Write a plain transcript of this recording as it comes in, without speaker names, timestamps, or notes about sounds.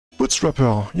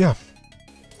Bootstrapper, yeah.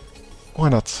 Why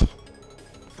not?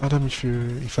 Adam,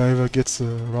 if I ever get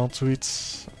around to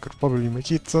it, I could probably make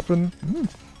it happen.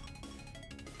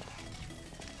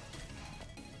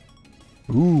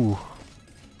 Ooh.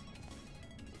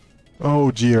 Oh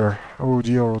dear. Oh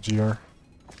dear, oh dear.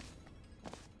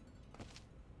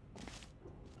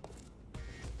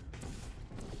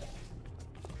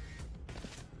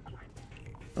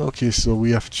 Okay, so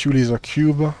we have 2 laser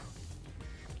cube,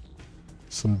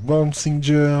 some bouncing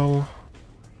gel.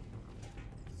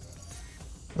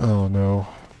 Oh no.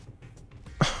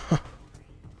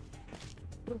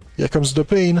 Here comes the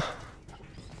pain.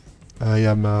 I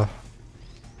am up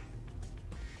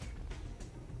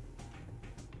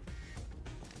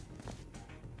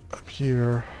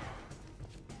here.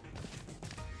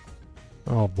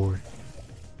 Oh boy.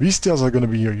 These stairs are gonna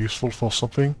be useful for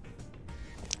something.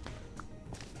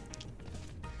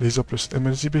 Laser plus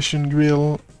emancipation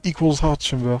grill equals heart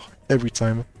chamber every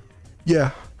time.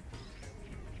 Yeah.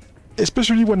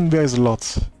 Especially when there's a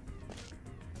lot.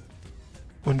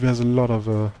 When there's a lot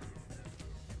of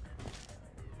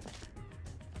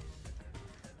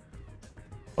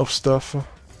stuff.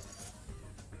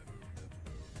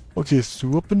 Okay, so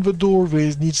to open the door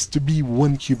there needs to be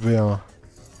 1 cube there.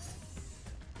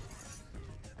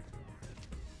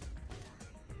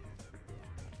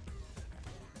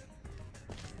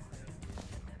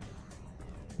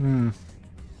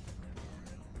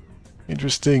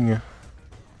 Interesting.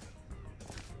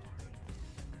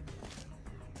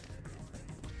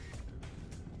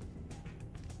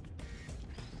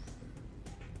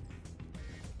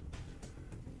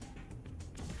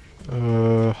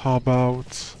 How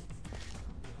about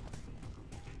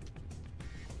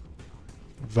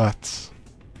that?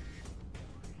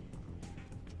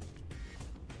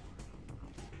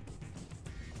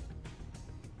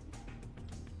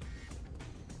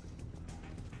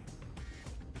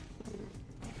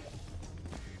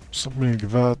 Something like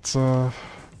that.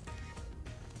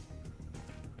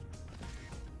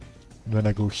 Then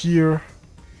I go here.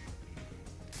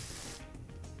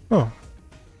 Oh.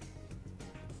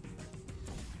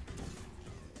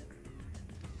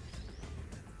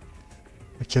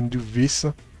 I can do this.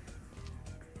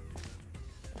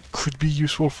 Could be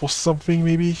useful for something,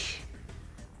 maybe?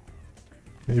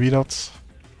 Maybe not.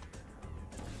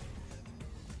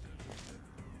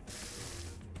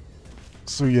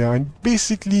 So yeah, I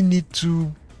basically need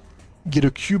to get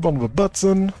a cube on the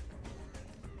button,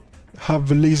 have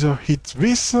the laser hit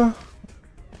this, and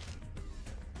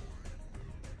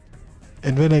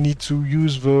then I need to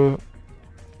use the...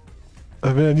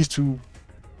 then I need to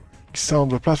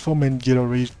sound the platform and get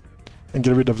rid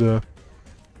of the...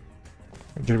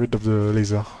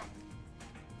 laser.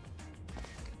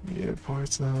 Yeah, boy,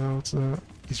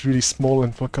 it's really small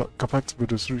and compact, but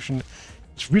the solution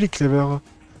is really clever.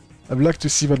 I'd like to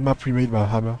see that map remade by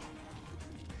Hammer.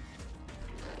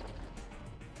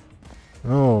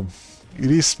 Oh,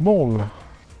 it is small.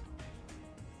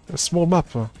 A small map.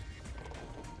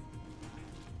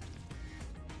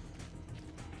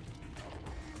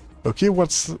 Okay,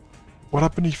 what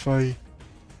happened if I...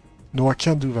 No, I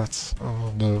can't do that.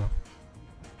 Oh no.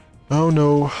 Oh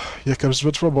no, here comes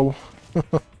the trouble.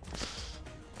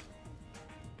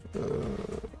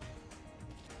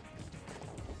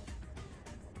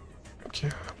 Okay,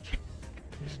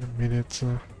 in a minute.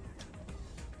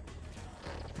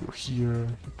 Go here,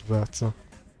 hit that. I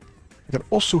can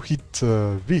also hit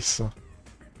this.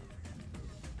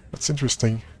 That's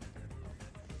interesting.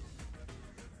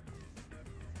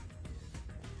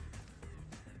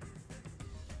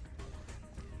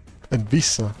 And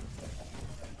this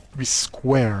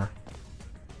square.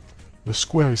 The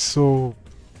square is so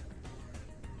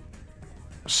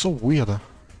weird.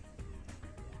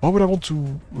 Why would I want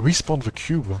to respawn the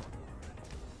cube?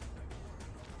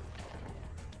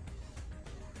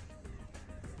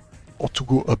 Or to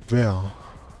go up there?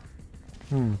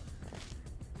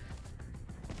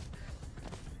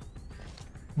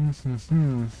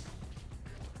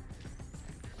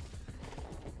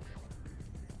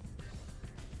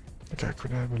 Okay, I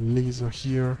could have a laser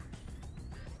here.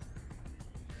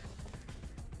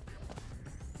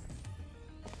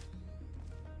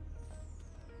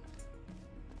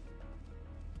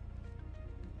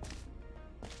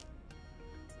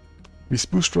 This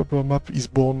Bootstrapper map is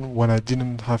born when I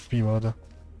didn't have VMod.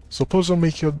 So puzzle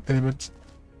maker element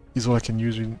is all I can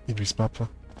use in this map.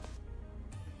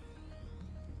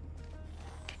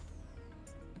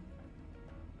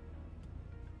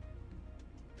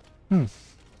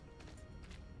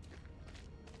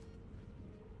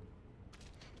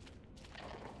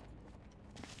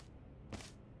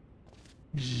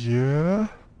 Yeah.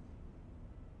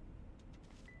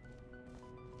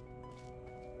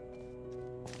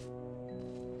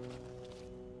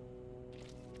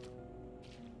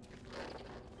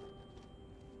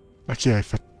 Okay,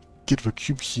 if I get the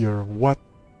cube here, what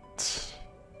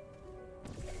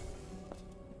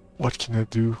can I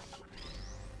do?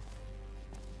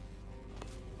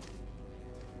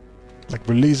 Like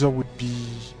the laser would be...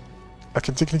 I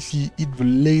can technically hit the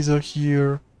laser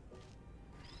here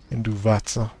and do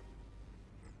that.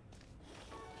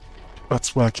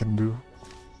 That's what I can do.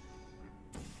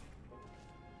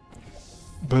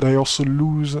 But I also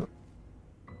lose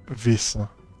this.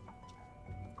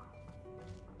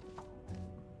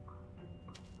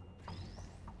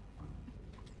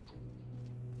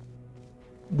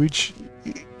 Which...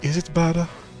 is it bad?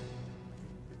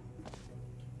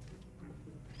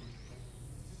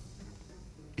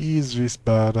 Is this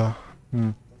bad?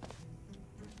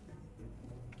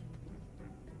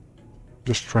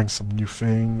 Just trying some new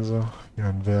things here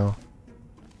and there.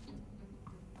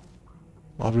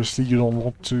 Obviously you don't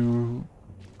want to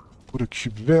put a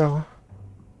cube there.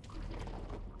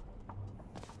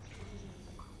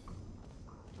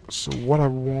 So what I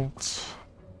want...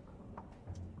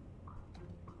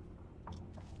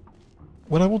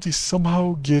 what I want is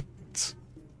somehow get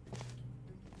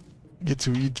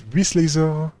to hit this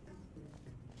laser.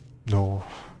 No.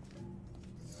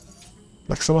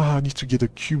 Like somehow I need to get a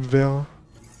cube there.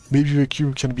 Maybe the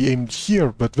cube can be aimed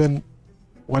here, but then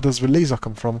where does the laser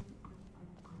come from?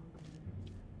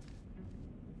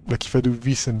 Like if I do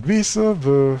this and this,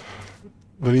 the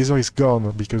laser is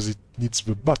gone because it needs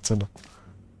the button.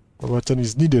 The button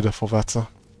is needed for that.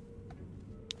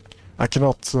 I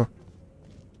cannot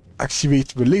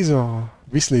activate the laser,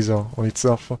 this laser on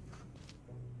itself,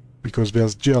 because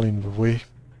there's gel in the way.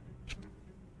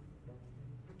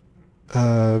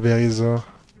 There is a...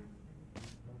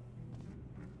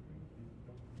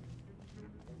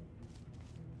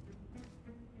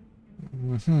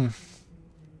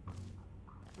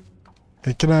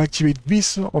 And can I activate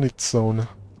this on its own?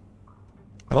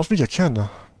 I don't think I can. I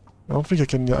don't think I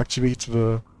can activate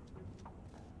the...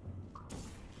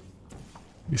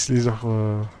 this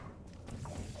laser...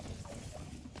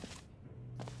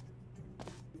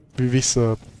 with this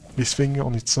thing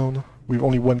on its own, with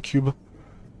only one cube.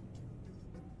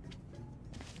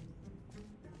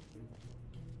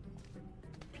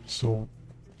 So,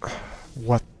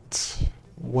 what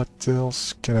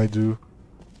else can I do?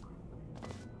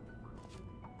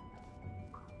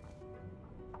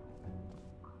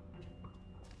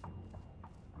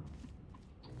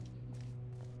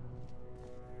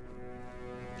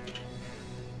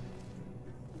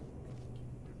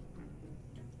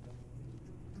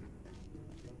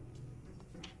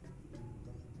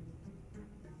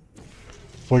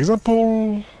 For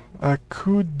example, I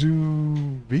could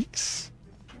do this.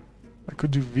 I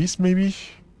could do this maybe.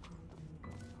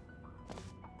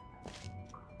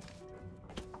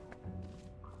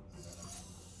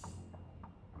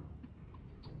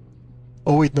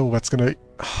 Oh wait, no, that's gonna...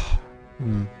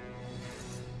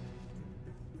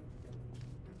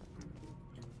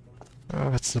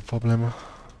 that's the problem.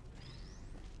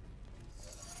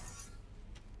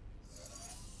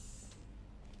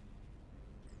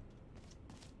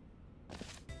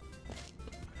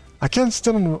 I can't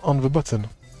stand on the button.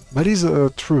 That is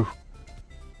true.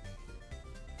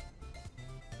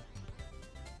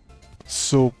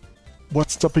 So,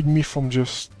 what's stopping me from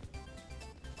just...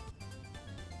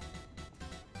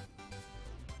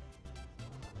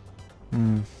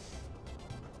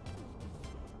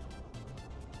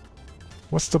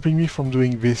 What's stopping me from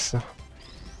doing this?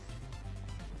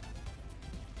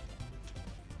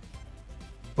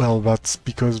 Well, that's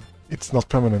because it's not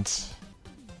permanent.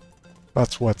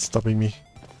 That's what's stopping me.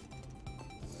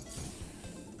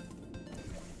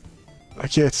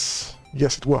 Like, yes,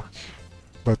 it worked.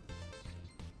 But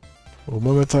the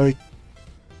moment I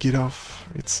get off,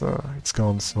 it's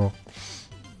gone, so...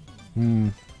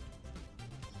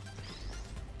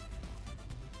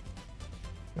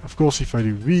 Of course, if I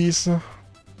do this...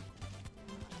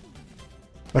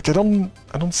 Like, I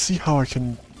don't see how I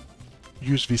can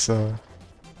use this,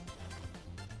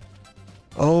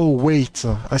 Oh, wait,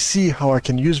 I see how I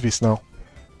can use this now.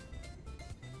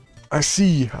 I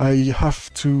see, I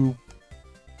have to...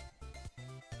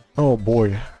 Oh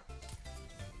boy.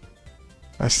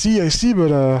 I see,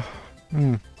 but,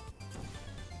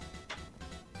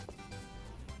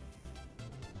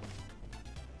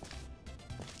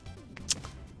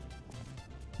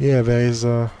 Yeah, there's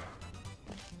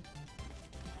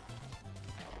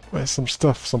some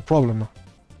stuff, some problem.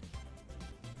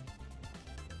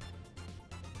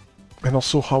 And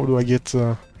also, how do I get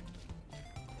out?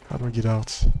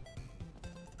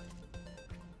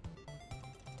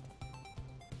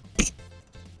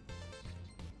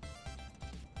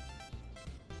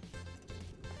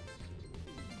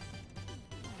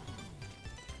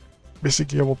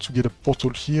 Basically, I want to get a portal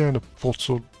here and a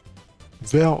portal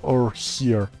there or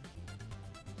here.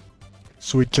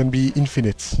 So it can be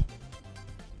infinite.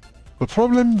 The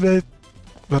problem that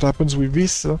happens with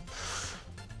this,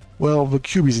 well, the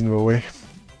cube is in the way.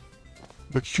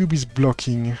 The cube is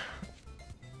blocking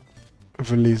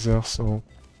the laser, so...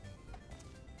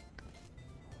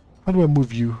 How do I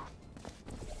move you?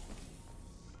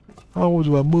 How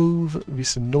do I move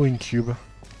this annoying cube?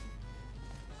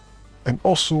 And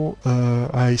also,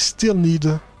 I still need...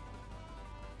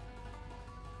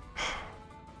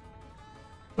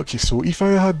 Okay, so if I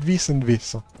had this and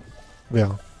this,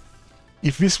 there.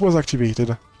 If this was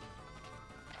activated,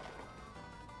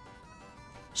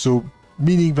 so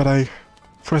meaning that I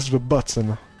press the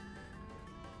button,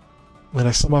 when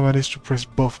I somehow managed to press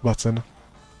both buttons.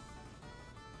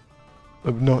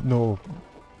 No,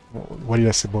 why did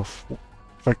I say both?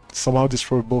 If I somehow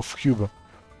destroy both cube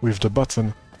with the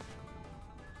button,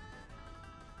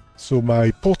 so my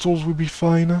portals will be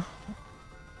fine.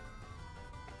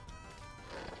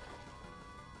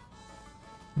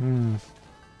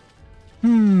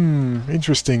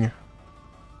 Interesting.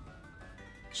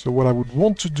 So what I would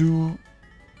want to do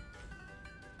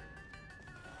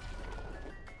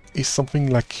is something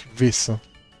like this.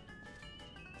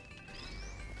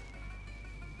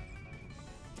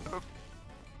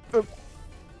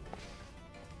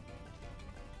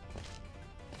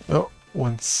 Oh,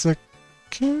 1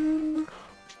 second.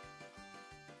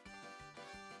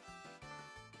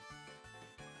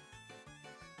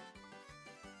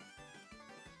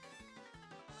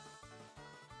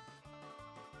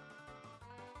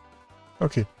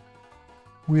 Okay,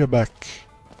 we are back.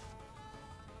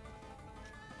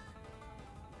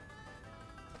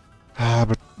 Ah,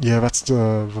 but yeah, that's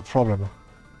the problem.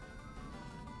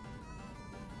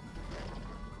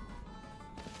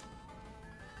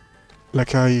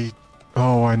 Like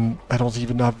oh, and I don't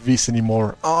even have this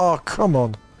anymore. Oh, come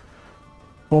on.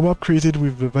 Warm up created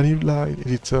with the vanilla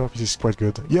editor. This is quite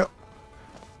good. Yeah.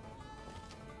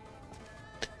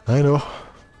 I know.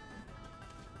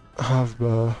 I have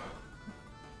you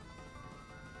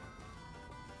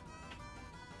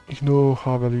know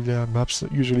how vanilla maps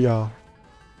usually are.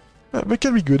 They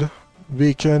can be good.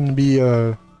 They can be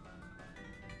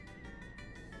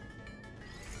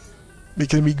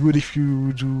good if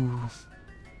you do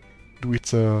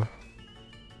it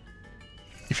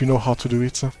if you know how to do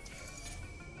it. I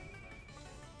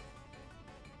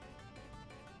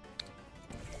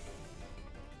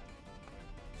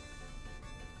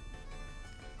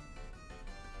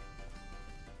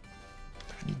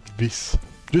need this.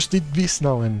 Just need this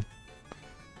now, and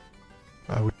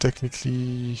I would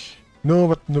technically... No,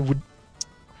 but no,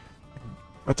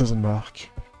 that doesn't mark.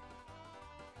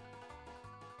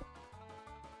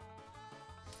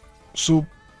 So,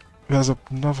 there's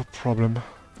another problem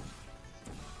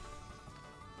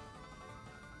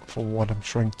for what I'm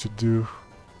trying to do.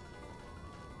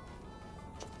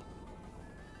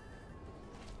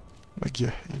 Like,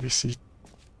 yeah, you see.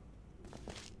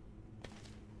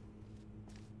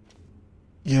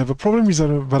 Yeah, the problem is that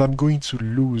I'm going to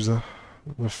lose the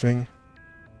thing.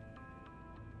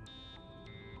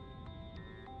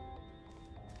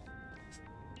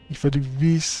 If I do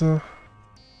this...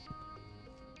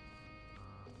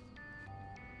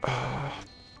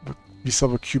 this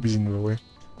other cube is in the way.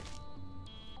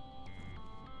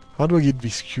 How do I get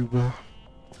this cube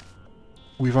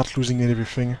without losing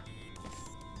everything?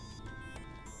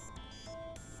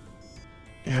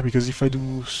 Yeah, because if I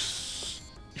do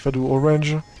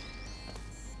orange,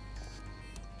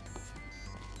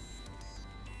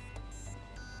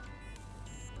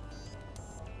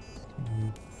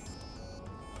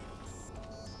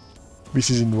 this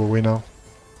is in the way now.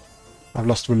 I've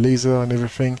lost the laser and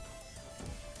everything.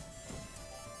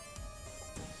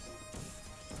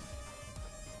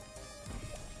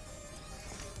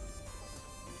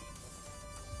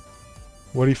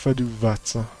 What if I do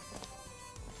that?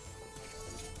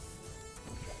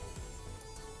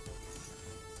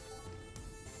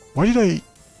 Why did I...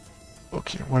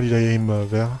 Okay, why did I aim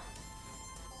there?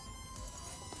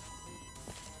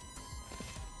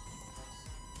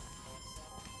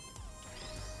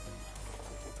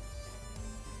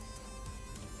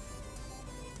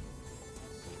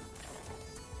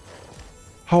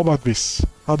 How about this?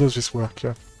 How does this work?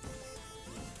 Yeah.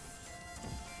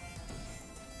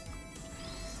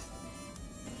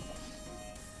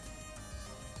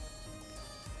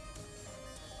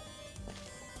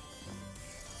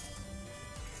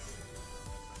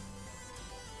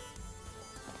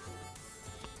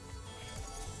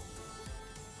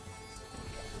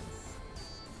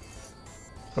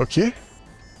 Okay.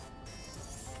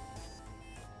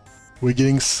 we're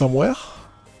getting somewhere.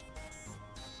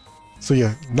 So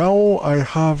yeah, now I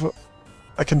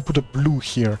can put a blue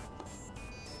here.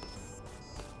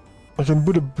 I can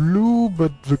put a blue,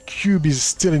 but the cube is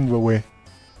still in the way.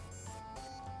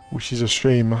 Which is a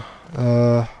shame.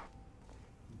 I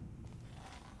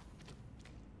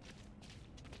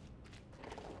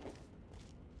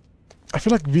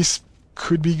feel like this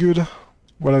could be good,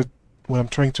 what I'm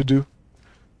trying to do.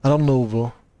 I don't know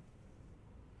though.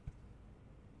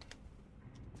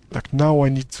 Like now I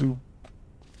need to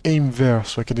aim there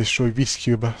so I can destroy this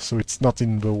cube, so it's not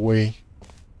in the way.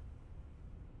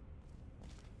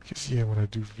 Because yeah, when I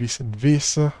do this and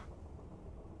this...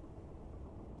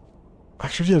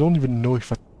 Actually, I don't even know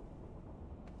if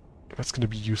that's gonna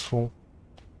be useful.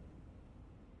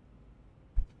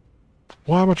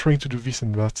 Why am I trying to do this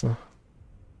and that?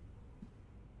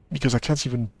 Because I can't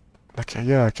even... Like,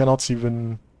 yeah, I cannot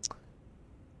even...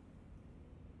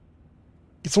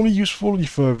 It's only useful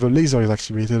if the laser is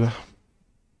activated.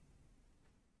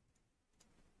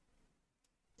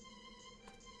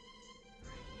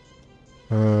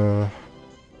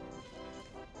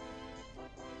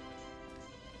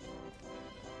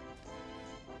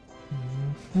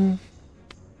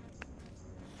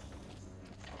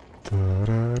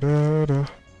 Da-da-da-da.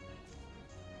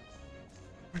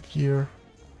 Right here.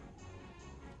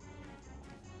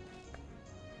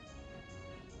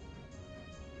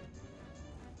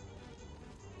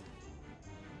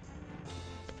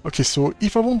 Okay, so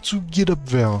if I want to get up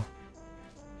there...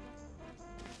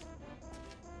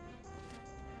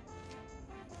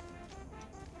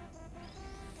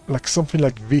 Like something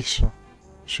like this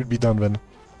should be done then.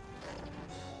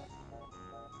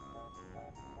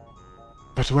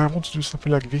 But do I want to do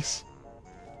something like this?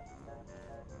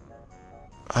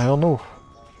 I don't know.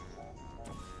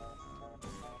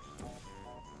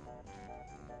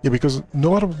 Yeah, because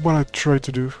no matter what I try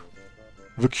to do,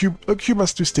 a cube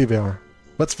has to stay there.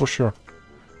 That's for sure.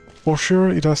 For sure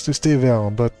it has to stay there,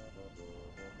 but...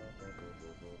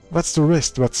 That's the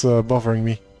rest that's bothering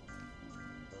me.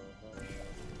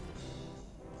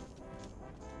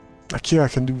 Like, yeah, I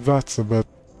can do that, but...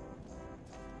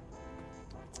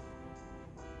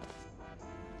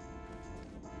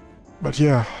 But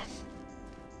yeah...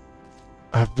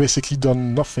 I've basically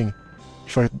done nothing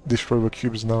if I destroy the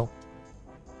cubes now.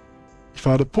 If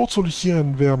I had a portal here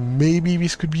and there, maybe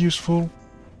this could be useful.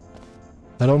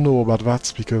 I don't know about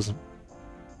that, because...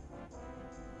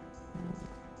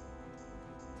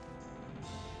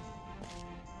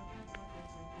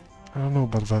 I don't know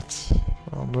about that.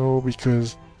 I don't know,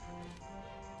 because...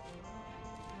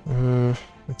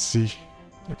 let's see.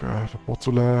 Like I have a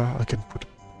portal there, I can put a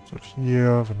portal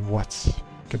here, then what?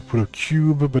 I can put a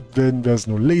cube, but then there's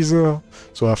no laser,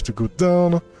 so I have to go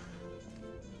down.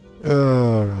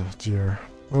 Oh dear.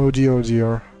 Oh dear, oh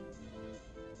dear.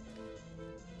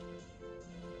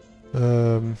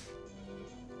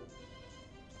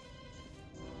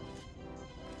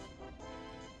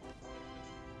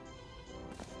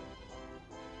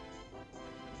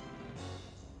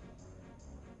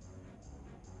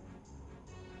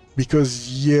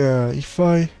 Because, yeah, if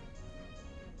I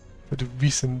do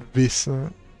this and this,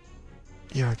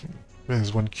 yeah,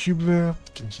 there's one cube there, I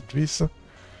can hit this.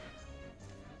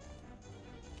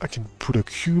 I can put a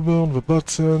cube on the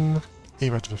button,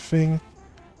 aim at the thing,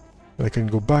 and I can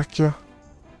go back and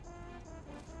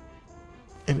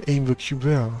aim the cube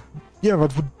there. Yeah,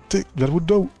 that would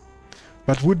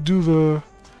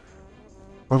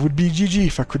be GG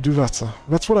if I could do that.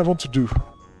 That's what I want to do.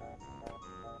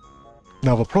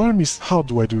 Now the problem is, how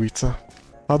do I do it?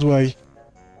 How do I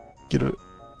get a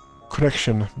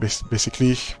connection,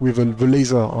 basically, with the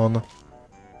laser on?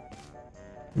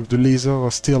 With the laser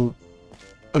still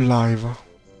alive.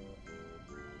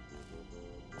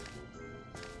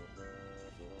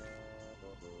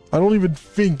 I don't even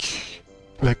think,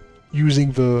 like,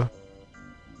 using the...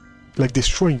 Like,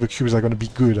 destroying the cubes are gonna be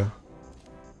good.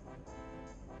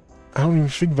 I don't even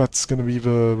think that's gonna be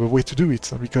the way to do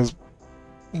it, because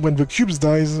when the cubes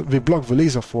dies, they block the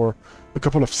laser for a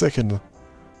couple of seconds.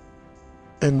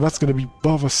 And that's gonna be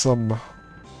bothersome.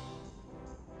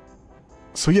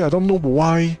 So yeah, I don't know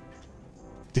why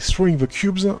destroying the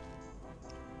cubes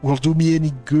will do me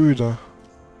any good.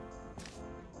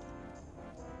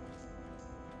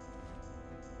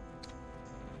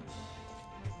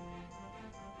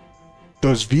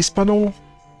 Does this panel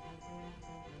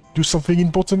do something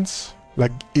important?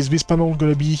 Like, is this panel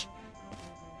gonna be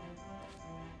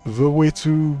the way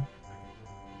to...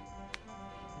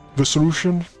 the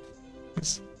solution?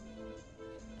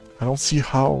 I don't see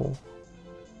how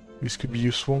this could be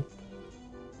useful.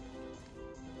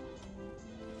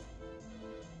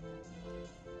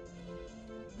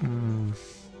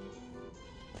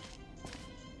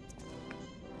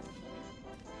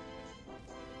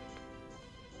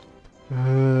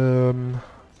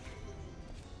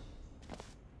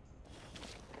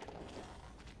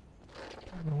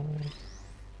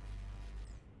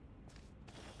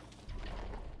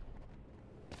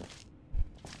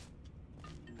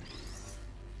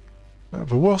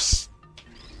 The worst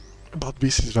about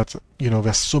this is that, you know,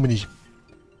 there's so many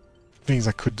things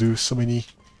I could do, so many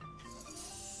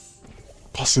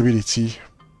possibilities.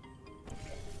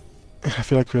 I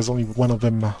feel like there's only one of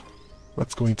them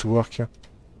that's going to work here.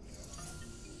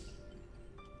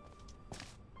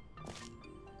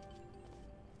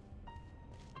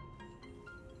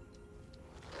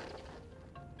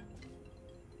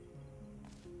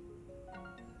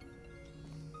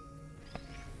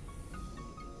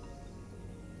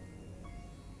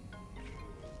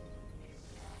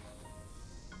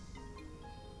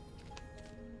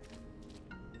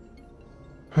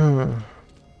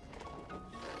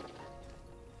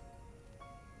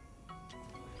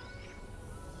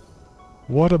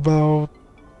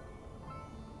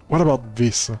 What about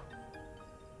this?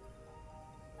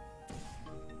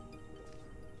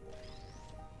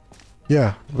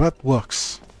 Yeah, that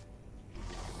works.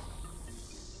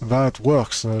 That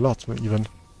works a lot, even.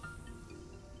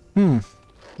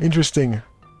 Interesting.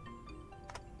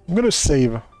 I'm gonna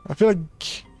save. I feel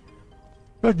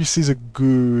like this is a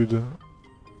good...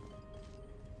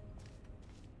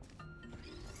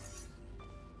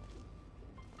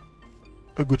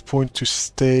 a good point to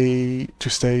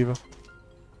save.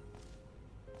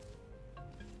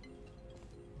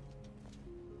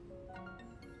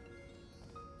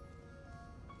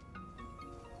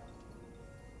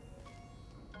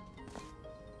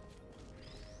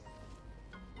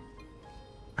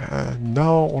 And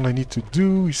now all I need to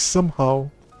do is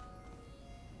somehow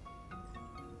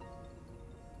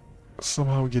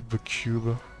get the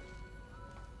cube.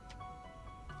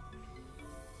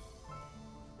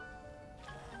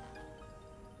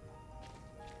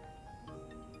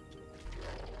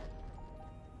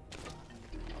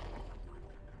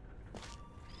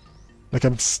 Like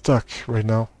I'm stuck right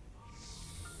now.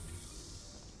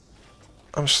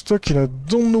 I'm stuck and I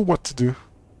don't know what to do.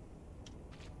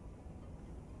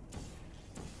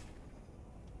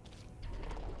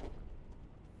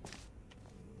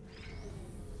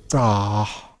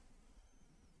 Ah.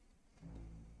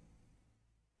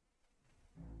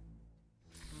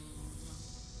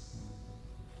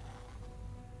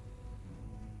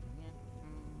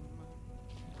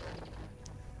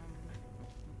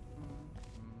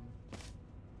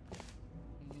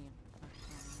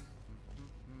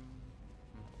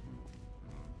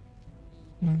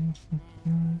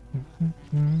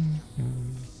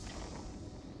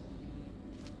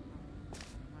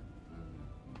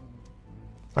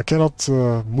 I cannot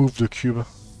move the cube.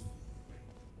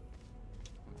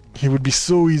 It would be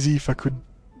so easy if I could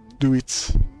do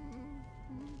it.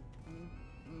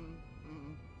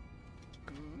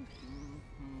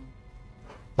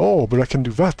 Oh, but I can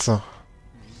do that.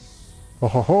 Oh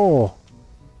ho ho!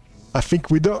 I think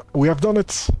we have done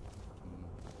it.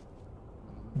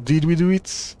 Did we do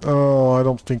it? Oh, I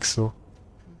don't think so.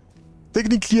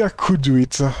 Technically, I could do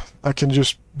it. I can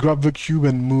just grab the cube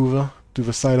and move to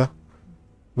the side.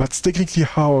 That's technically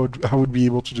how I would be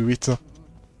able to do it.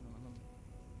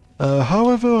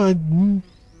 However, I'm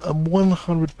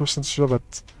 100% sure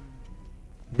that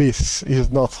this is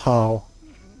not how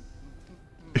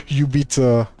you beat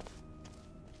the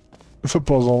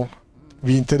puzzle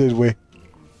the intended way.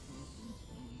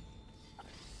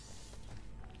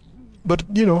 But,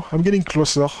 you know, I'm getting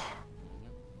closer.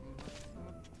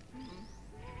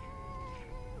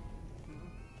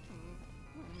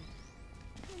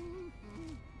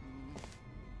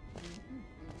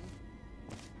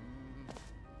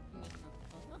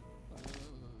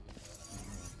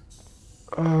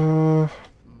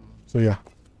 So yeah.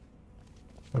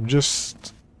 I'm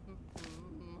just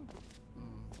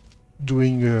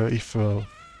doing if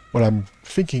what I'm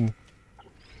thinking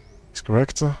is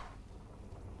correct.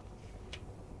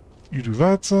 You do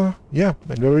that, yeah,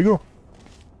 and there we go.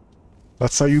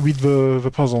 That's how you beat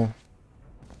the puzzle.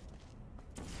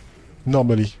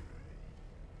 Normally.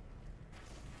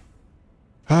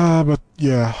 But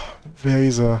yeah,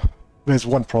 there's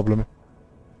one problem.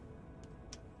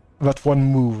 That one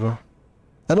move.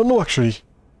 I don't know actually.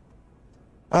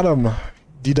 Adam,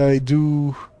 did I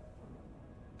do...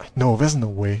 No, there's no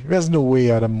way. There's no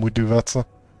way Adam would do that. I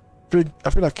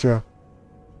feel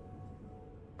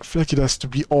like it has to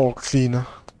be all clean.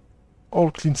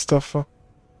 All clean stuff.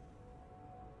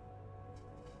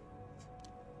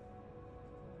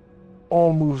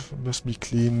 All moves must be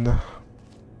clean.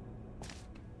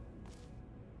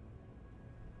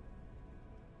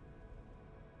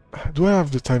 Do I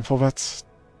have the time for that?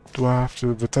 Do I have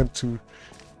the time to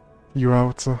figure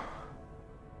out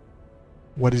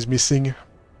what is missing?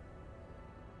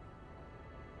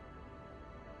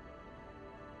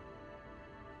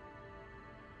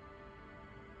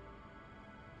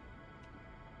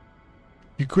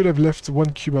 You could have left one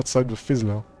cube outside the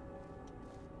fizzler.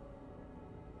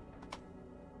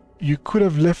 You could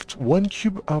have left one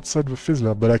cube outside the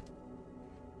fizzler, but I...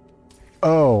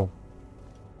 Oh.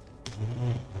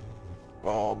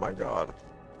 Oh my god.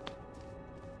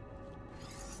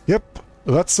 Yep,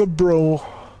 that's a bruh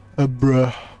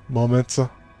moment.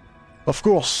 Of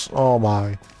course, oh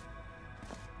my.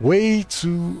 Way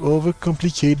to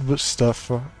overcomplicate the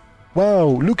stuff. Wow,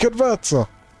 look at that!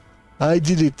 I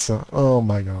did it! Oh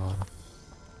my god.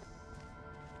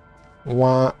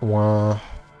 Wah wah.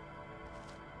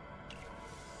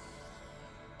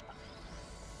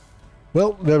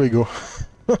 Well, there we go.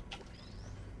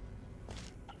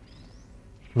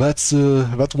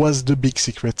 That was the big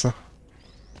secret.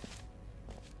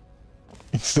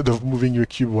 Instead of moving your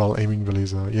cube while aiming the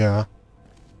laser, yeah.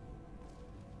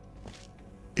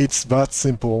 It's that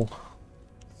simple.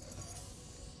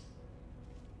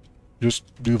 Just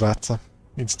do that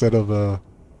instead of the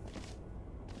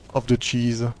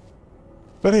cheese.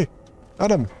 But hey,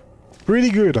 Adam, pretty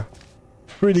good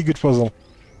puzzle.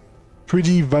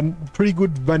 Pretty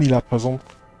good vanilla puzzle.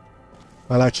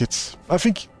 I like it. I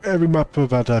think every map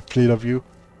that I played of yours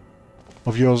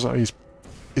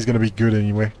is gonna be good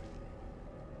anyway.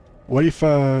 What if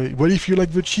you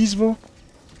like the cheese though?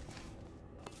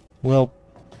 Well,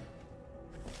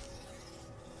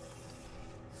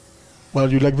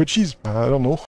 you like the cheese. I don't know.